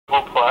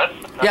Google Plus.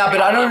 Yeah,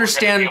 but I don't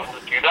understand.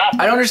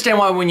 I don't understand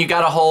why when you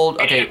got a hold.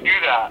 Okay,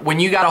 when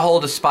you got a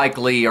hold of Spike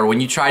Lee, or when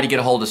you tried to get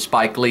a hold of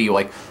Spike Lee,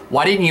 like,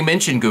 why didn't you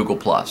mention Google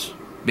Plus?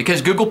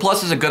 Because Google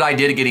Plus is a good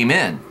idea to get him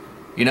in.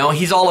 You know,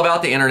 he's all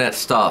about the internet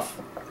stuff.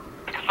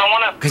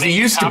 Because he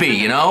used to be,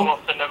 you know? We'll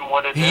send him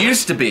what it He is.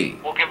 used to be.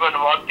 We'll give him an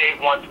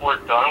update once we're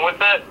done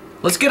with it.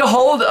 Let's get a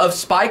hold of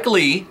Spike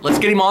Lee. Let's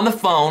get him on the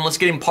phone. Let's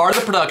get him part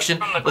of the production.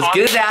 Let's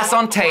get his ass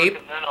on tape.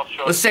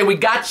 Let's say we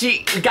got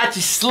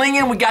you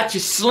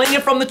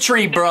slinging from the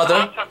tree,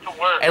 brother.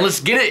 And let's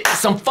get it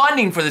some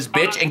funding for this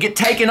bitch and get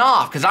taken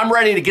off. Because I'm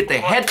ready to get the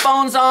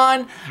headphones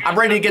on. I'm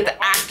ready to get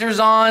the actors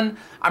on.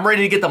 I'm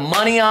ready to get the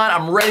money on.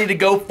 I'm ready to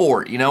go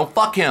for it, you know?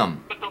 Fuck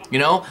him. You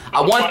know?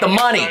 I want the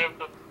money.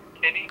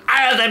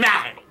 I want the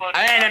money.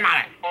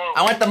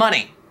 I want the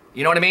money.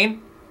 You know what I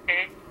mean?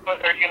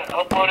 But are you going to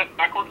upload it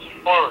backwards or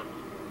forwards?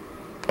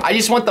 I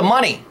just want the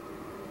money.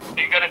 So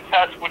you got to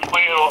test which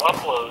way it'll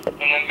upload.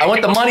 And then I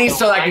want the money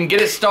so I can get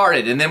it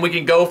started, and then we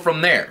can go from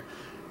there.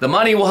 The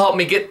money will help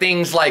me get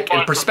things like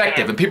in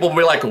perspective, and people will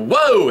be like,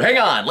 whoa, hang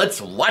on,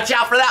 let's watch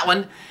out for that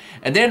one.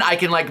 And then I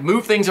can like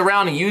move things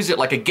around and use it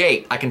like a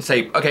gate. I can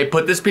say, okay,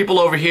 put this people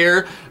over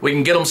here. We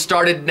can get them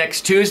started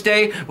next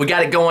Tuesday. We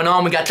got it going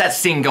on. We got that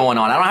scene going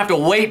on. I don't have to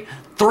wait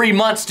 3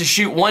 months to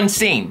shoot one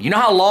scene. You know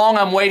how long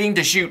I'm waiting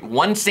to shoot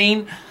one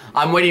scene?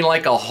 I'm waiting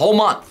like a whole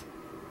month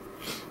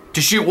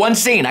to shoot one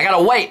scene. I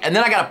gotta wait, and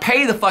then I gotta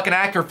pay the fucking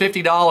actor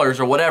 $50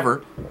 or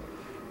whatever.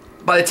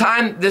 By the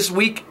time this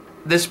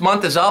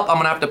month is up, I'm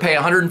gonna have to pay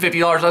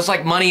 $150. That's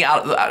like money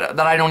out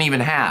that I don't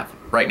even have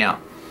right now.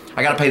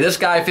 I gotta pay this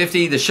guy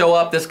 $50 to show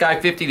up, this guy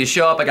 $50 to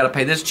show up, I gotta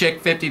pay this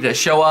chick $50 to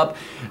show up,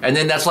 and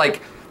then that's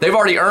like, they've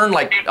already earned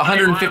like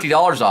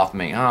 $150 off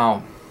me.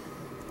 Oh.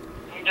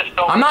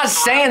 I'm not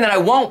saying that I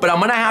won't, but I'm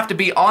gonna have to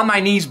be on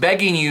my knees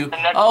begging you,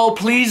 oh,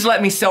 please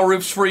let me sell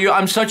roofs for you.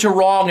 I'm such a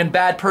wrong and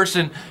bad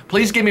person.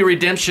 Please give me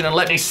redemption and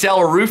let me sell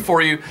a roof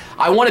for you.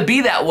 I want to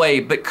be that way,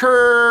 but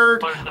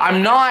Kurt,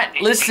 I'm not,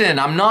 listen,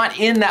 I'm not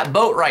in that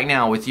boat right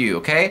now with you,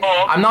 okay?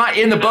 I'm not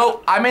in the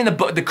boat, I'm in the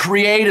boat, the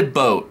creative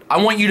boat.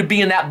 I want you to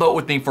be in that boat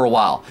with me for a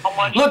while.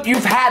 Look,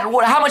 you've had,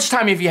 how much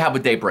time have you had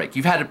with Daybreak?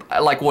 You've had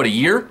like, what, a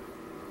year?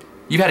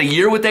 You've had a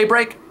year with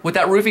Daybreak? With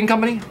that roofing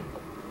company?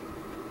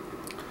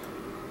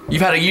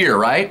 You've had a year,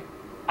 right?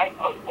 I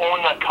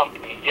own that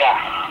company,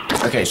 yeah.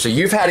 Okay, so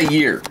you've had a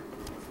year.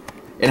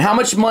 And how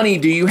much money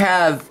do you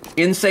have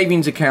in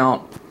savings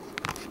account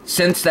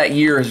since that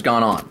year has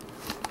gone on?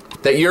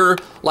 That you're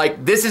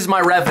like, this is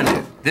my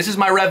revenue. This is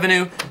my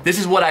revenue. This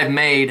is what I've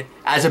made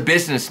as a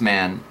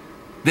businessman.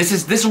 This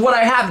is what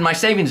I have in my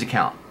savings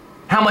account.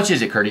 How much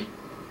is it, Curdy?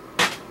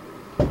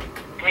 You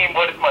mean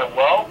what is my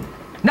wealth?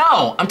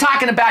 No, I'm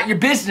talking about your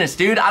business,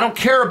 dude. I don't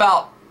care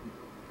about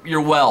your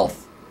wealth.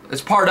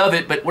 That's part of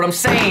it, but what I'm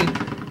saying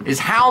is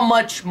how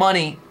much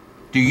money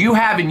do you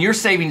have in your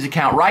savings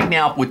account right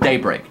now with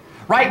Daybreak?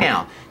 Right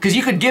now, because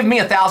you could give me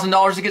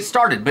 $1,000 to get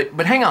started, but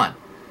hang on.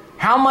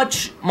 How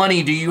much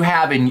money do you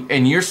have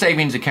in your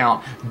savings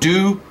account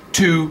due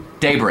to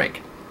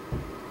Daybreak?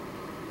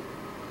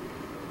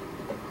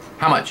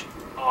 How much?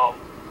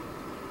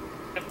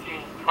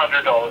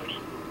 $1,500.